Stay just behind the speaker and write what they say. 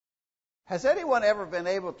Has anyone ever been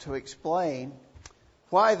able to explain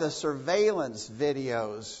why the surveillance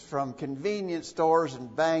videos from convenience stores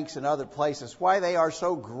and banks and other places, why they are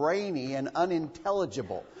so grainy and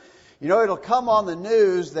unintelligible? You know, it'll come on the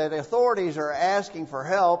news that authorities are asking for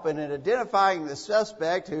help in identifying the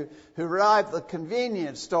suspect who robbed the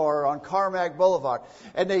convenience store on Carmack Boulevard.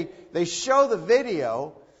 And they show the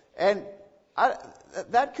video, and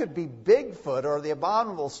that could be Bigfoot or the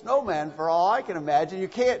abominable snowman for all I can imagine. You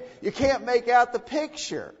can't make out the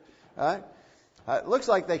picture. Right? It looks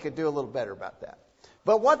like they could do a little better about that.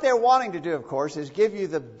 But what they're wanting to do, of course, is give you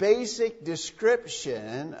the basic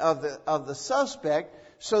description of the suspect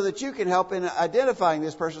so that you can help in identifying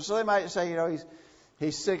this person. So they might say, you know,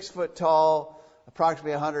 he's 6 foot tall,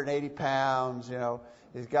 approximately 180 pounds, you know,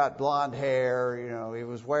 he's got blonde hair, you know, he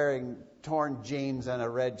was wearing torn jeans and a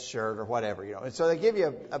red shirt or whatever, you know. And so they give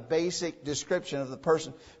you a basic description of the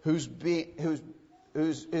person who's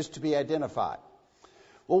to be identified.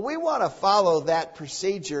 Well, we want to follow that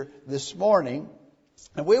procedure this morning,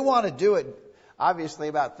 and we want to do it, obviously,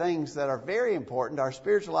 about things that are very important, our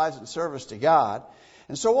spiritual lives and service to God.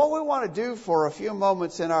 And so what we want to do for a few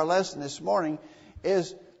moments in our lesson this morning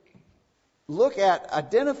is look at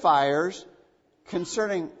identifiers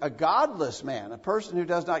concerning a godless man, a person who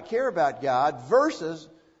does not care about God, versus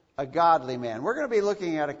a godly man. We're going to be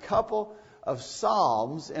looking at a couple of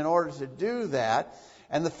Psalms in order to do that.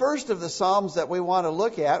 And the first of the Psalms that we want to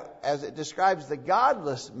look at, as it describes the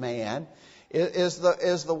godless man, is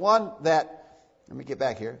the one that, let me get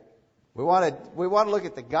back here. We want to look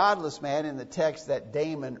at the godless man in the text that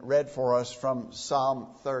Damon read for us from Psalm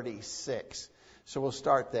 36. So we'll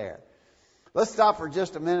start there. Let's stop for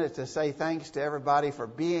just a minute to say thanks to everybody for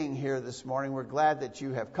being here this morning. We're glad that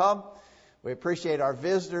you have come. We appreciate our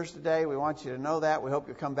visitors today. We want you to know that. We hope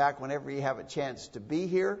you'll come back whenever you have a chance to be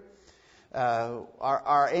here.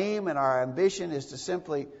 Our aim and our ambition is to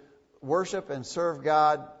simply worship and serve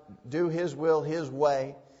God, do His will, His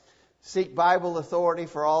way, seek Bible authority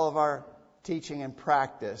for all of our teaching and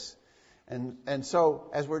practice. And so,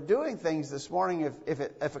 as we're doing things this morning,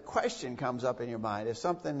 if a question comes up in your mind, if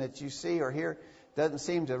something that you see or hear doesn't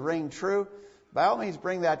seem to ring true, by all means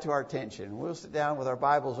bring that to our attention. We'll sit down with our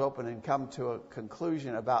Bibles open and come to a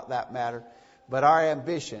conclusion about that matter. But our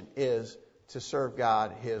ambition is to serve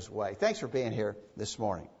God His way. Thanks for being here this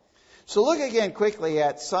morning. So look again quickly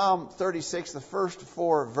at Psalm 36, the first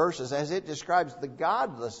 4 verses, as it describes the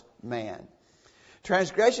godless man.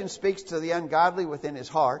 Transgression speaks to the ungodly within his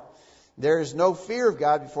heart. There is no fear of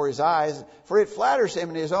God before his eyes, for it flatters him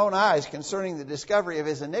in his own eyes concerning the discovery of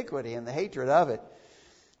his iniquity and the hatred of it.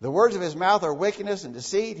 The words of his mouth are wickedness and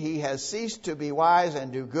deceit. He has ceased to be wise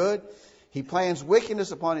and do good. He plans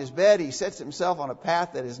wickedness upon his bed. He sets himself on a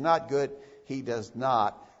path that is not good. He does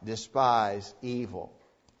not despise evil.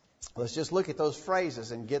 Let's just look at those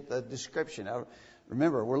phrases and get the description.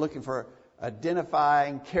 Remember, we're looking for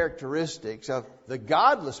identifying characteristics of the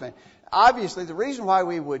godless man. Obviously, the reason why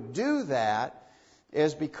we would do that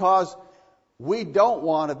is because we don't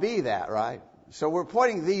want to be that, right? So we're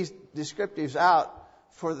pointing these descriptives out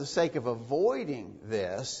for the sake of avoiding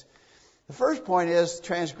this. The first point is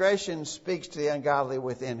transgression speaks to the ungodly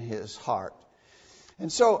within his heart.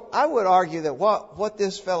 And so I would argue that what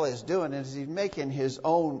this fellow is doing is he's making his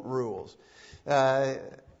own rules.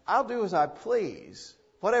 I'll do as I please.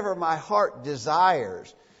 Whatever my heart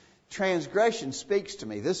desires. Transgression speaks to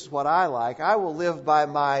me. This is what I like. I will live by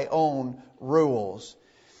my own rules.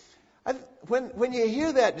 When you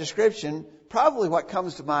hear that description, probably what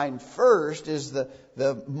comes to mind first is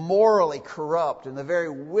the morally corrupt and the very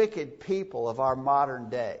wicked people of our modern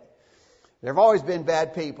day. There have always been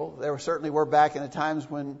bad people. There certainly were back in the times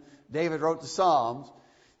when David wrote the Psalms.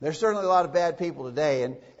 There's certainly a lot of bad people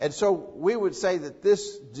today. And so we would say that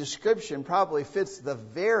this description probably fits the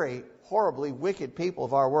very horribly wicked people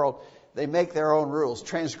of our world. They make their own rules.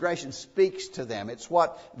 Transgression speaks to them. It's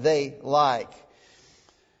what they like.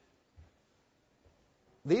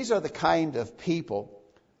 These are the kind of people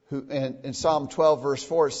who, in Psalm 12 verse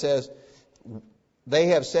 4 it says, they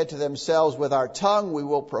have said to themselves, with our tongue we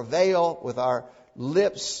will prevail, with our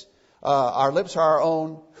lips are our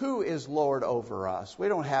own. Who is Lord over us? We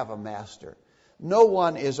don't have a master. No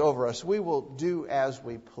one is over us. We will do as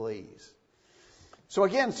we please. So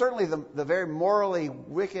again, certainly the very morally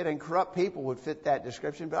wicked and corrupt people would fit that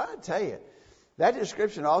description. But I tell you, that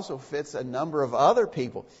description also fits a number of other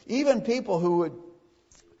people. Even people who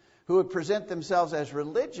would present themselves as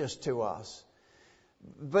religious to us.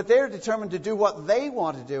 But they're determined to do what they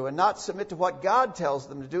want to do and not submit to what God tells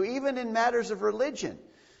them to do, even in matters of religion.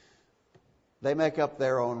 They make up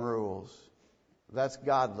their own rules. That's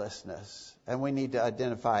godlessness, and we need to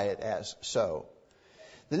identify it as so.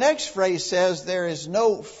 The next phrase says there is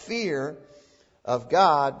no fear of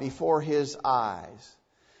God before His eyes.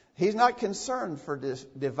 He's not concerned for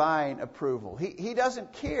divine approval. He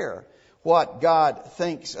doesn't care what God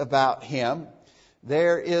thinks about him.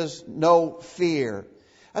 There is no fear.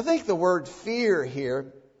 I think the word fear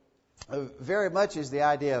here very much is the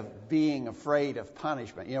idea of being afraid of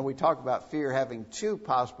punishment. You know, we talk about fear having two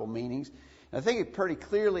possible meanings. And I think it pretty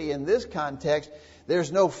clearly in this context,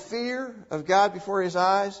 there's no fear of God before His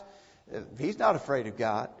eyes. He's not afraid of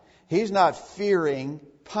God. He's not fearing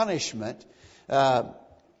punishment.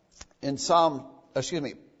 In Psalm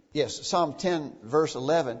 10, verse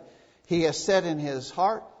 11, He has said in His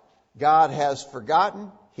heart, God has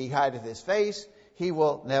forgotten, He hideth His face, He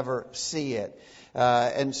will never see it.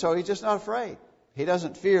 And so He's just not afraid. He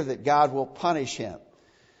doesn't fear that God will punish him.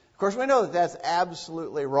 Of course, we know that that's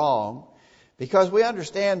absolutely wrong, because we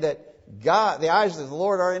understand that God, the eyes of the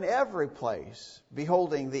Lord are in every place,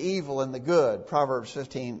 beholding the evil and the good, Proverbs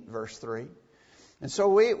 15, verse 3. And so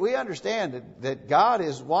we understand that God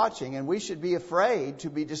is watching, and we should be afraid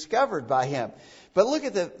to be discovered by Him. But look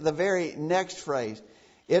at the very next phrase.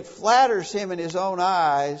 It flatters Him in His own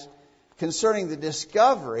eyes concerning the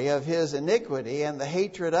discovery of His iniquity and the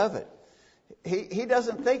hatred of it. He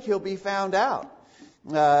doesn't think He'll be found out.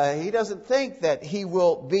 He doesn't think that He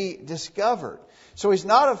will be discovered. So He's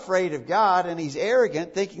not afraid of God, and He's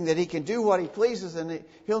arrogant, thinking that He can do what He pleases and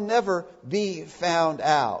He'll never be found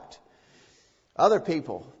out. Other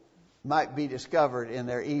people might be discovered in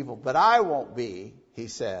their evil, but I won't be, He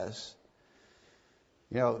says.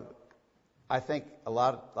 You know, I think a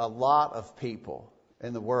lot of people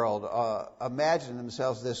in the world imagine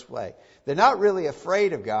themselves this way. They're not really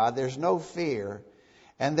afraid of God. There's no fear.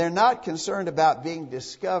 And they're not concerned about being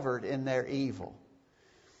discovered in their evil.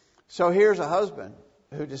 So here's a husband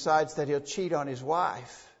who decides that he'll cheat on his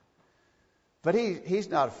wife. But he's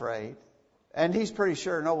not afraid. And he's pretty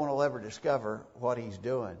sure no one will ever discover what he's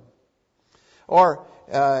doing. Or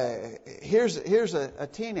here's a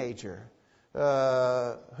teenager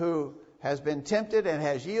who has been tempted and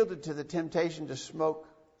has yielded to the temptation to smoke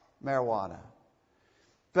marijuana.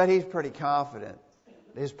 But he's pretty confident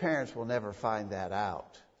his parents will never find that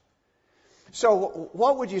out. So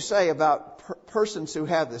what would you say about persons who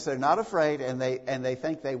have this? They're not afraid, and they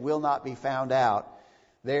think they will not be found out.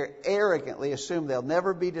 They arrogantly assume they'll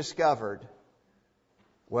never be discovered.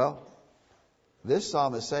 Well, this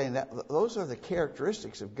psalm is saying that those are the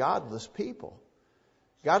characteristics of godless people.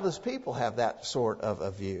 Godless people have that sort of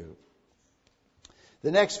a view.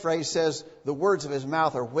 The next phrase says, the words of his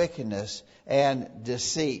mouth are wickedness and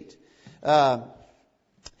deceit.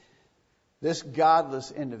 This godless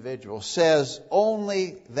individual says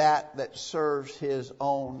only that serves his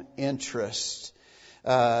own interest.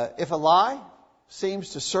 If a lie seems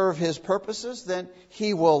to serve his purposes, then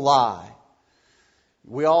he will lie.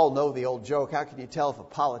 We all know the old joke, how can you tell if a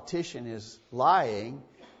politician is lying?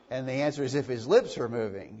 And the answer is if his lips are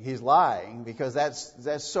moving, he's lying, because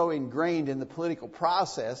that's so ingrained in the political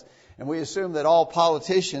process, and we assume that all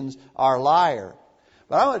politicians are liars.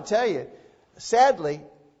 But I'm going to tell you, sadly,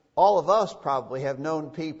 all of us probably have known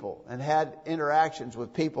people and had interactions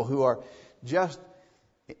with people who are just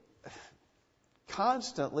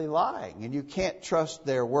constantly lying, and you can't trust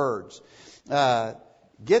their words.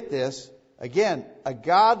 Get this. Again, a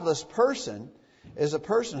godless person is a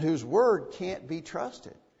person whose word can't be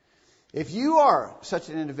trusted. If you are such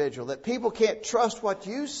an individual that people can't trust what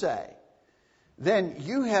you say, then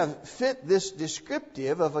you have fit this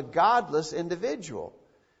descriptive of a godless individual.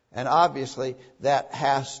 And obviously, that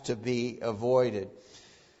has to be avoided.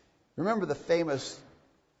 Remember the famous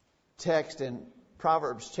text in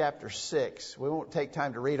Proverbs chapter 6. We won't take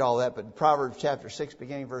time to read all that, but in Proverbs chapter 6,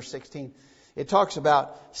 beginning verse 16, it talks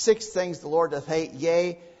about 6 things the Lord doth hate,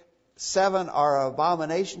 yea, 7 are an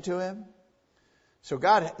abomination to Him. So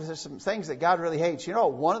there's some things that God really hates. You know,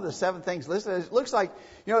 one of the 7 things listed, it looks like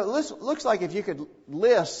if you could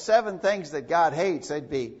list 7 things that God hates, they'd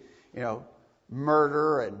be,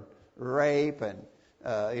 murder and rape and,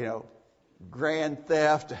 grand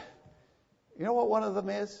theft. You know what one of them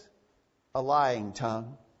is? A lying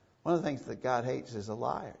tongue. One of the things that God hates is a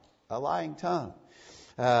liar, a lying tongue.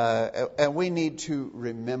 And we need to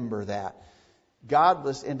remember that.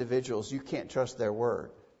 Godless individuals, you can't trust their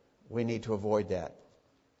word. We need to avoid that.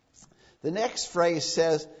 The next phrase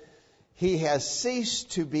says, he has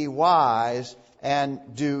ceased to be wise and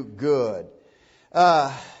do good.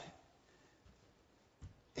 There's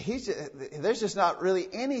just not really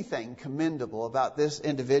anything commendable about this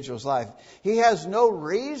individual's life. He has no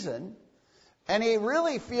reason And he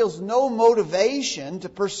really feels no motivation to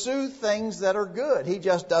pursue things that are good. He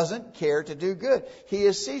just doesn't care to do good. He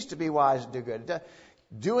has ceased to be wise and do good.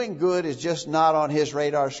 Doing good is just not on his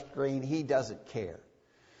radar screen. He doesn't care.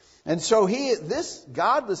 And so this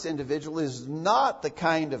godless individual is not the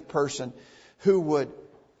kind of person who would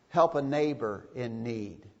help a neighbor in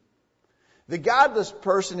need. The godless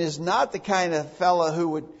person is not the kind of fellow who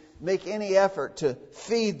would make any effort to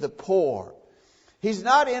feed the poor. He's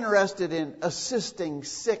not interested in assisting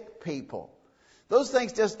sick people. Those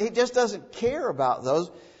things he just doesn't care about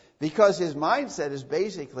those, because his mindset is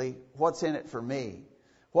basically, what's in it for me?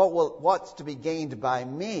 What's to be gained by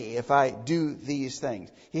me if I do these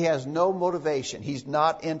things? He has no motivation. He's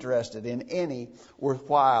not interested in any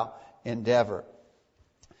worthwhile endeavor.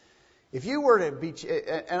 If you were to be,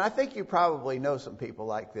 and I think you probably know some people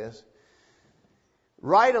like this,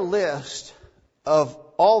 write a list of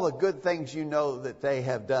all the good things you know that they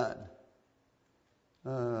have done.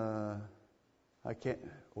 I can't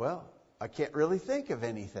really think of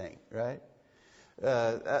anything, right?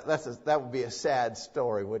 That would be a sad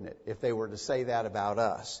story, wouldn't it, if they were to say that about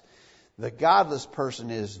us. The godless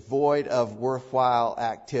person is void of worthwhile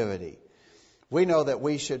activity. We know that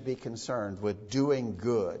we should be concerned with doing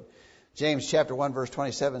good. James chapter 1 verse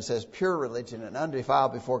 27 says, pure religion and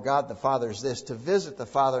undefiled before God the Father is this, to visit the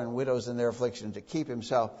father and widows in their affliction, to keep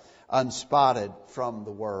himself unspotted from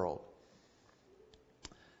the world.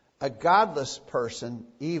 A godless person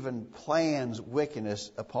even plans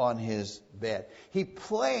wickedness upon his bed. He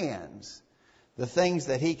plans the things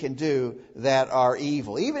that he can do that are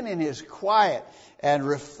evil. Even in his quiet and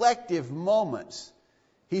reflective moments,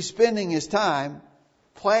 he's spending his time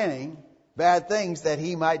planning bad things that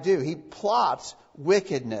he might do. He plots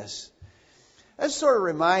wickedness. That sort of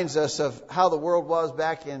reminds us of how the world was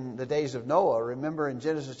back in the days of Noah. Remember in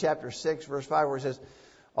Genesis chapter 6, verse 5, where it says,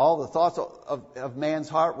 all the thoughts of man's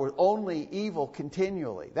heart were only evil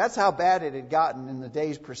continually. That's how bad it had gotten in the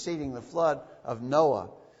days preceding the flood of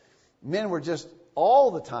Noah. Men were just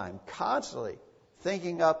all the time, constantly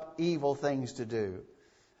thinking up evil things to do.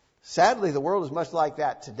 Sadly, the world is much like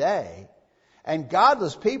that today. And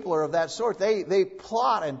godless people are of that sort. They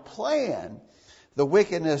plot and plan the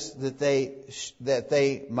wickedness that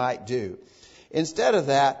they might do. Instead of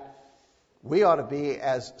that, we ought to be,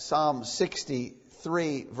 as Psalm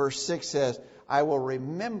 63 verse 6 says, I will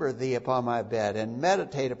remember thee upon my bed and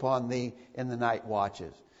meditate upon thee in the night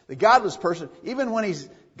watches. The godless person, even when he's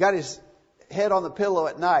got his head on the pillow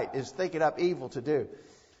at night, is thinking up evil to do.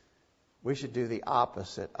 We should do the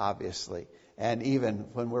opposite, obviously. And even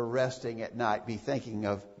when we're resting at night, be thinking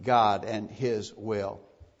of God and His will.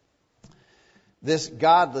 This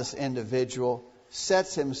godless individual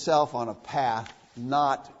sets himself on a path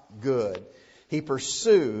not good. He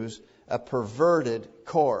pursues a perverted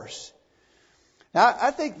course. Now,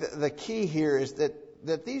 I think the key here is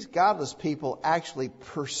that these godless people actually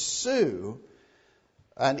pursue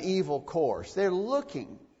an evil course. They're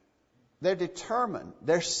looking. They're determined.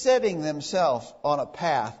 They're setting themselves on a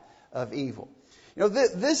path of evil. You know,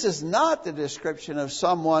 this is not the description of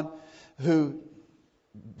someone who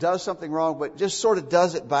does something wrong, but just sort of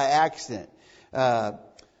does it by accident.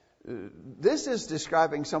 This is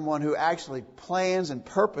describing someone who actually plans and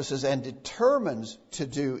purposes and determines to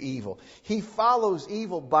do evil. He follows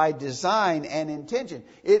evil by design and intention.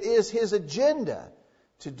 It is his agenda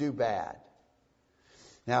to do bad.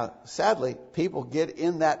 Now, sadly, people get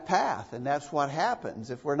in that path, and that's what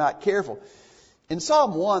happens if we're not careful. In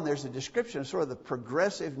Psalm 1, there's a description of sort of the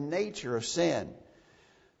progressive nature of sin.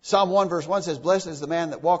 Psalm 1 verse 1 says, blessed is the man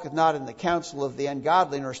that walketh not in the counsel of the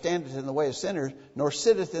ungodly, nor standeth in the way of sinners, nor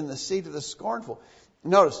sitteth in the seat of the scornful.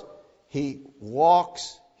 Notice, he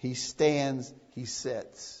walks, he stands, he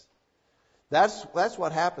sits. That's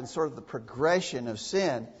what happens, sort of the progression of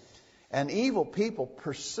sin. And evil people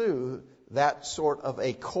pursue that sort of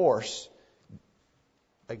a course.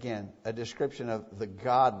 Again, a description of the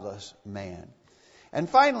godless man. And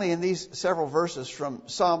finally, in these several verses from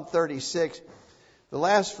Psalm 36, the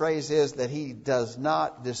last phrase is that he does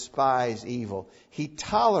not despise evil. He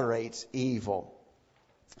tolerates evil.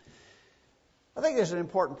 I think there's an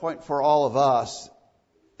important point for all of us.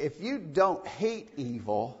 If you don't hate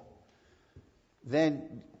evil,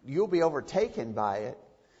 then you'll be overtaken by it.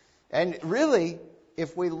 And really,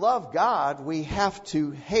 if we love God, we have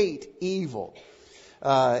to hate evil.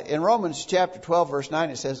 In Romans chapter 12, verse 9,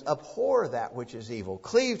 it says, abhor that which is evil,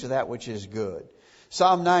 cleave to that which is good.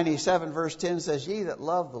 Psalm 97 verse 10 says, ye that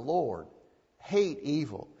love the Lord, hate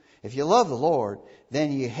evil. If you love the Lord,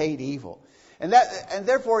 then you hate evil. And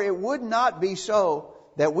therefore it would not be so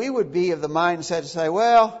that we would be of the mindset to say,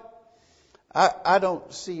 well, I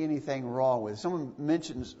don't see anything wrong with it. Someone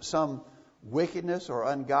mentions some wickedness or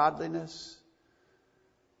ungodliness,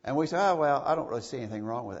 and we say, oh, well, I don't really see anything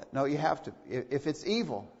wrong with it. No, you have to. If it's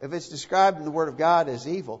evil, if it's described in the Word of God as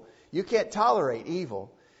evil, you can't tolerate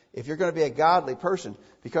evil if you're going to be a godly person,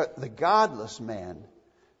 because the godless man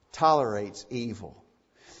tolerates evil.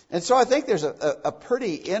 And so I think there's a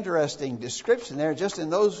pretty interesting description there just in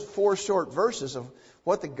those 4 short verses of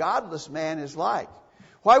what the godless man is like.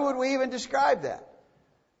 Why would we even describe that?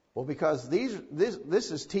 Well, because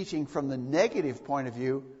this is teaching from the negative point of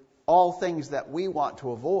view, all things that we want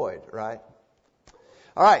to avoid, right?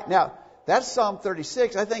 All right, now, that's Psalm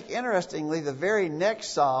 36. I think, interestingly, the very next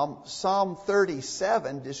psalm, Psalm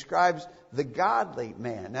 37, describes the godly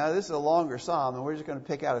man. Now, this is a longer psalm, and we're just going to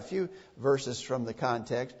pick out a few verses from the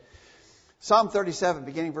context. Psalm 37,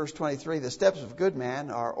 beginning verse 23, the steps of a good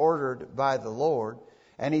man are ordered by the Lord,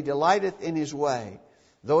 and he delighteth in his way.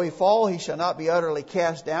 Though he fall, he shall not be utterly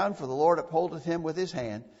cast down, for the Lord upholdeth him with his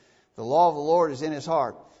hand. The law of the Lord is in his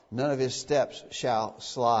heart. None of his steps shall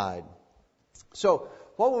slide. So,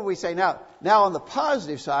 what would we say now? Now, on the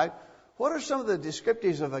positive side, what are some of the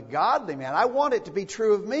descriptives of a godly man? I want it to be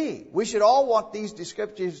true of me. We should all want these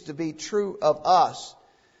descriptives to be true of us.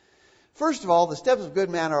 First of all, the steps of a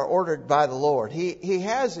good man are ordered by the Lord. He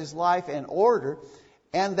has his life in order,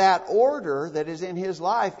 and that order that is in his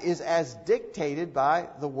life is as dictated by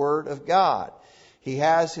the Word of God. He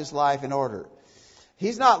has his life in order.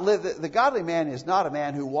 The godly man is not a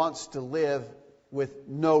man who wants to live with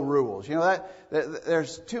no rules. You know,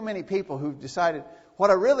 there's too many people who've decided, what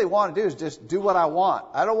I really want to do is just do what I want.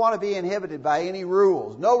 I don't want to be inhibited by any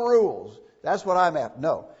rules. No rules. That's what I'm after.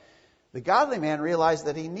 No. The godly man realized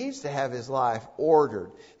that he needs to have his life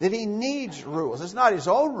ordered, that he needs rules. It's not his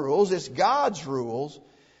own rules, it's God's rules.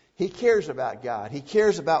 He cares about God. He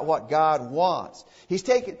cares about what God wants.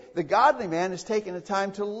 The godly man has taken the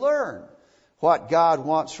time to learn what God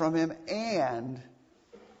wants from him, and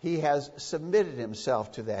he has submitted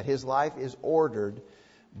himself to that. His life is ordered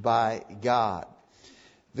by God.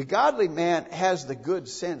 The godly man has the good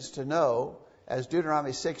sense to know, as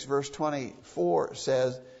Deuteronomy 6 verse 24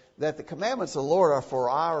 says, that the commandments of the Lord are for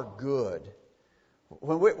our good.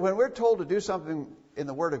 When we're told to do something in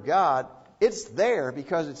the Word of God, it's there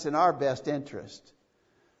because it's in our best interest.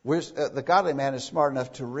 The godly man is smart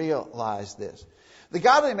enough to realize this. The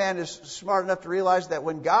godly man is smart enough to realize that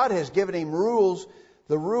when God has given him rules,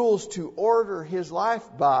 the rules to order his life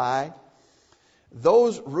by,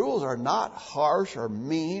 those rules are not harsh or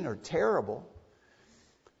mean or terrible.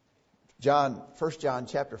 1 John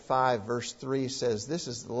chapter 5 verse 3 says, this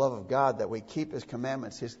is the love of God, that we keep His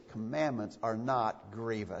commandments. His commandments are not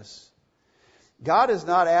grievous. God has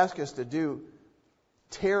not asked us to do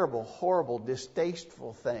terrible, horrible,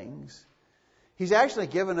 distasteful things. He's actually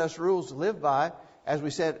given us rules to live by, as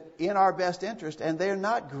we said, in our best interest, and they're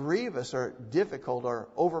not grievous or difficult or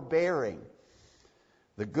overbearing.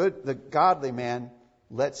 The godly man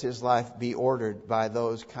lets his life be ordered by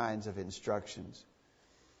those kinds of instructions.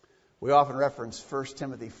 We often reference 1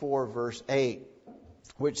 Timothy 4 verse 8,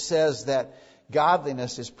 which says that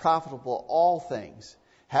godliness is profitable all things,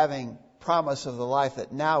 having promise of the life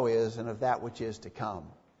that now is and of that which is to come.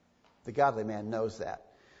 The godly man knows that.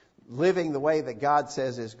 Living the way that God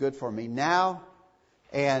says is good for me now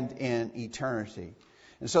and in eternity.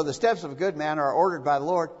 And so the steps of a good man are ordered by the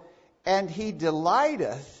Lord, and he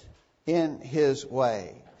delighteth in his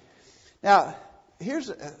way. Now,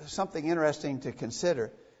 here's something interesting to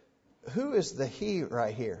consider. Who is the he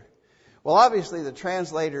right here? Well, obviously the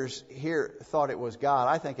translators here thought it was God.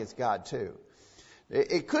 I think it's God too.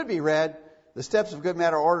 It could be read, the steps of a good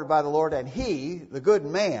man are ordered by the Lord, and he, the good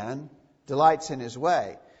man, delights in his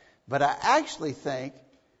way. But I actually think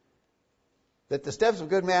that the steps of a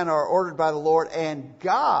good man are ordered by the Lord, and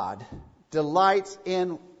God delights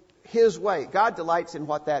in his way. God delights in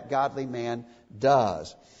what that godly man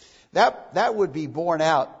does. That would be borne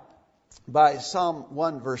out by Psalm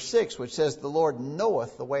 1 verse 6, which says, the Lord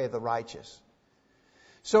knoweth the way of the righteous.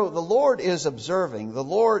 So the Lord is observing. The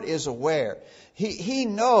Lord is aware. He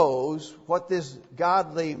knows what this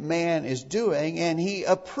godly man is doing, and He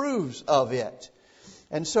approves of it.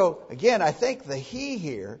 And so, again, I think the He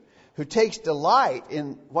here, who takes delight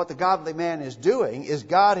in what the godly man is doing, is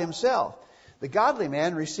God Himself. The godly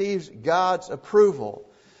man receives God's approval.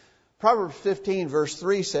 Proverbs 15 verse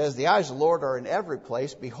 3 says, the eyes of the Lord are in every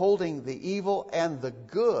place, beholding the evil and the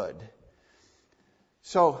good.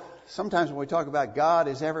 So sometimes when we talk about God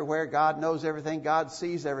is everywhere, God knows everything, God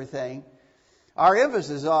sees everything, our emphasis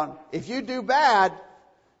is on, if you do bad,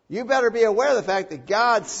 you better be aware of the fact that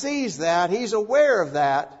God sees that, He's aware of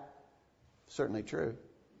that. Certainly true.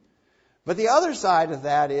 But the other side of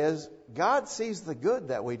that is God sees the good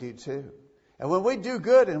that we do too. And when we do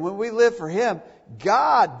good and when we live for Him,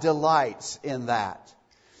 God delights in that.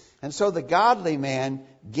 And so the godly man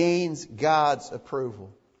gains God's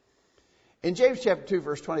approval. In James chapter 2,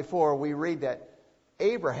 verse 24, we read that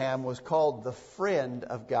Abraham was called the friend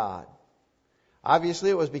of God.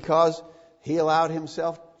 Obviously, it was because he allowed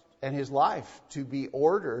himself and his life to be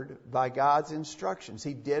ordered by God's instructions.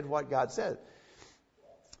 He did what God said.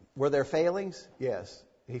 Were there failings? Yes,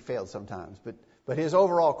 he failed sometimes. But his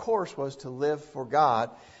overall course was to live for God,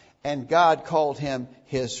 and God called him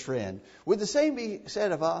His friend. Would the same be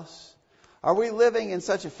said of us? Are we living in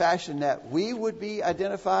such a fashion that we would be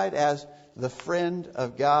identified as the friend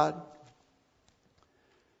of God?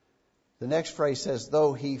 The next phrase says,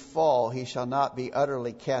 though he fall, he shall not be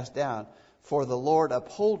utterly cast down, for the Lord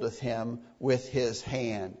upholdeth him with His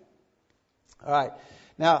hand. All right.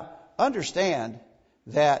 Now, understand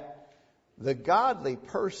that the godly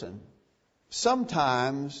person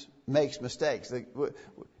sometimes makes mistakes.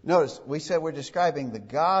 Notice, we said we're describing the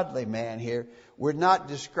godly man here. We're not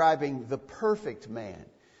describing the perfect man.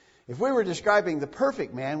 If we were describing the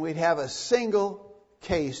perfect man, we'd have a single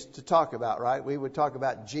case to talk about, right? We would talk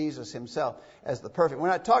about Jesus Himself as the perfect. We're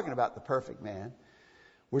not talking about the perfect man.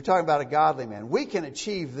 We're talking about a godly man. We can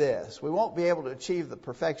achieve this. We won't be able to achieve the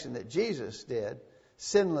perfection that Jesus did,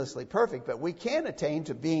 sinlessly perfect, but we can attain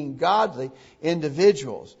to being godly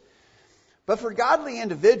individuals. But for godly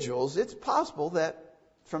individuals, it's possible that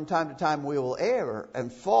from time to time we will err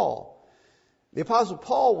and fall. The Apostle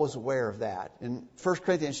Paul was aware of that. In 1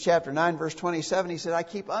 Corinthians chapter 9, verse 27, he said, I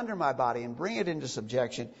keep under my body and bring it into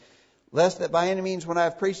subjection, lest that by any means when I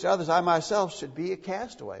have preached to others, I myself should be a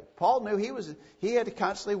castaway. Paul knew he had to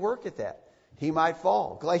constantly work at that. He might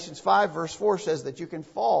fall. Galatians 5, verse 4 says that you can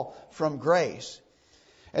fall from grace.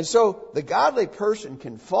 And so the godly person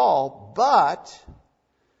can fall, but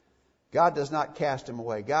God does not cast him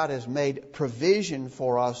away. God has made provision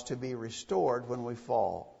for us to be restored when we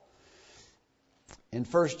fall. In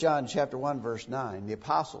 1 John chapter 1, verse 9, the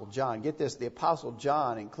Apostle John, get this, the Apostle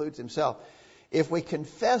John includes himself. If we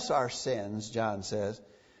confess our sins, John says,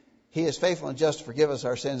 He is faithful and just to forgive us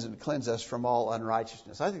our sins and to cleanse us from all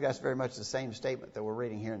unrighteousness. I think that's very much the same statement that we're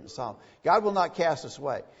reading here in the Psalm. God will not cast us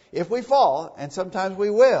away. If we fall, and sometimes we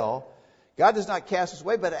will, God does not cast us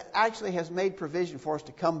away, but actually has made provision for us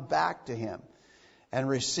to come back to Him and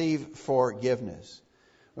receive forgiveness.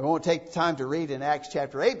 We won't take the time to read in Acts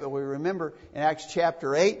chapter 8, but we remember in Acts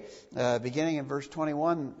chapter 8, beginning in verse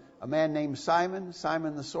 21, a man named Simon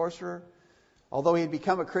the sorcerer. Although he had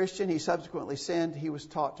become a Christian, he subsequently sinned. He was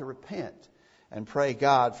taught to repent and pray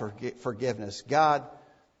God for forgiveness. God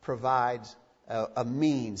provides a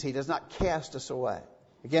means. He does not cast us away.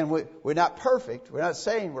 Again, we're not perfect. We're not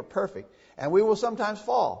saying we're perfect. And we will sometimes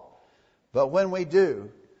fall. But when we do,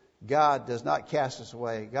 God does not cast us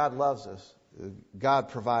away. God loves us. God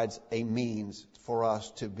provides a means for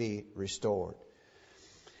us to be restored.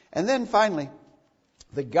 And then finally,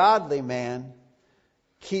 the godly man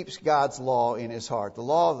keeps God's law in his heart. The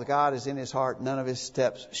law of God is in his heart. None of his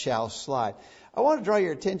steps shall slide. I want to draw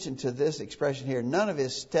your attention to this expression here. None of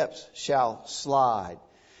his steps shall slide.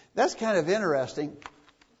 That's kind of interesting.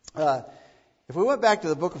 If we went back to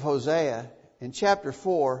the book of Hosea, in chapter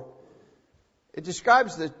 4, it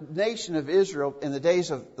describes the nation of Israel in the days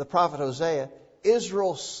of the prophet Hosea.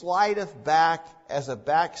 Israel slideth back as a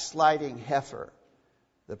backsliding heifer,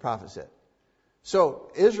 the prophet said. So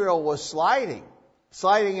Israel was sliding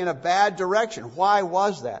in a bad direction. Why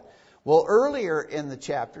was that? Well, earlier in the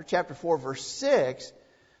chapter 4, verse 6,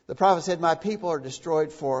 the prophet said, my people are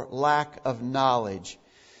destroyed for lack of knowledge.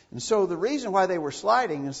 And so the reason why they were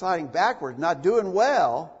sliding backward, not doing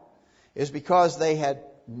well, is because they had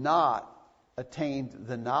not attained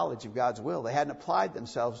the knowledge of God's will. They hadn't applied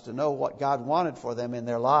themselves to know what God wanted for them in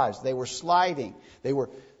their lives. They were sliding. They were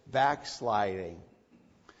backsliding.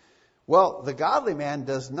 Well, the godly man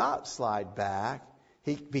does not slide back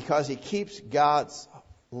because he keeps God's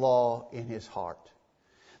law in his heart.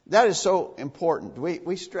 That is so important.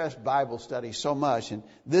 We stress Bible study so much, and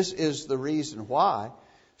this is the reason why.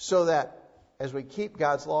 So that as we keep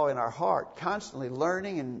God's law in our heart, constantly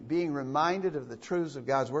learning and being reminded of the truths of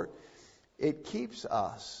God's Word, it keeps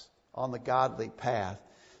us on the godly path.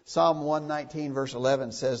 Psalm 119 verse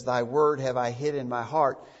 11 says, Thy word have I hid in my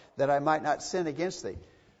heart, that I might not sin against Thee.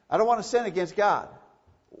 I don't want to sin against God.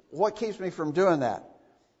 What keeps me from doing that?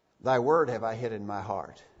 Thy word have I hid in my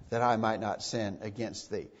heart, that I might not sin against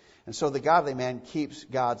Thee. And so the godly man keeps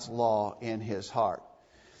God's law in his heart.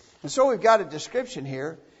 And so we've got a description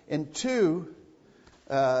here in two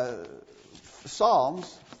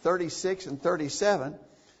Psalms, 36 and 37.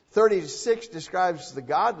 36 describes the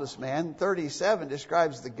godless man. 37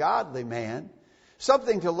 describes the godly man.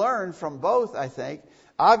 Something to learn from both, I think.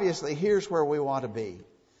 Obviously, here's where we want to be.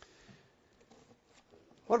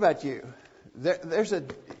 What about you?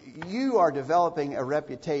 You are developing a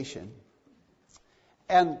reputation.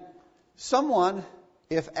 And someone,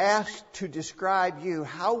 if asked to describe you,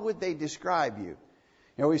 how would they describe you?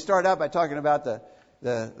 You know, we start out by talking about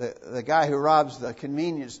the guy who robs the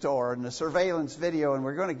convenience store and the surveillance video, and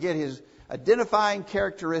we're going to get his identifying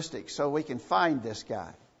characteristics so we can find this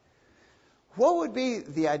guy. What would be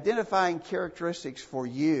the identifying characteristics for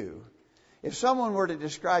you? If someone were to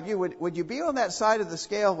describe you, would you be on that side of the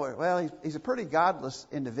scale where, well, he's a pretty godless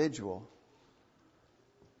individual?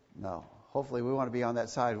 No. Hopefully we want to be on that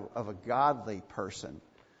side of a godly person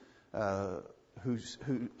who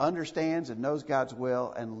understands and knows God's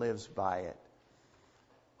will and lives by it.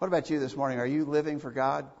 What about you this morning? Are you living for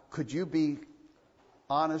God? Could you be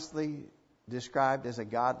honestly described as a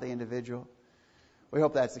godly individual? We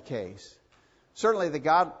hope that's the case. Certainly the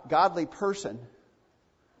godly person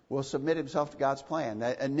will submit himself to God's plan.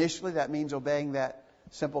 Initially, that means obeying that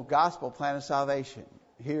simple gospel plan of salvation.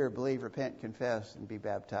 Hear, believe, repent, confess, and be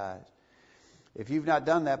baptized. If you've not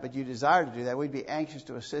done that, but you desire to do that, we'd be anxious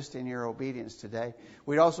to assist in your obedience today.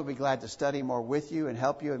 We'd also be glad to study more with you and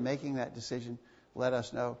help you in making that decision. Let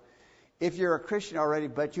us know. If you're a Christian already,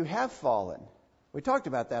 but you have fallen, we talked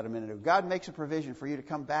about that a minute ago. God makes a provision for you to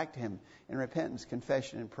come back to Him in repentance,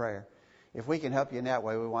 confession, and prayer. If we can help you in that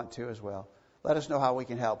way, we want to as well. Let us know how we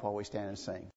can help while we stand and sing.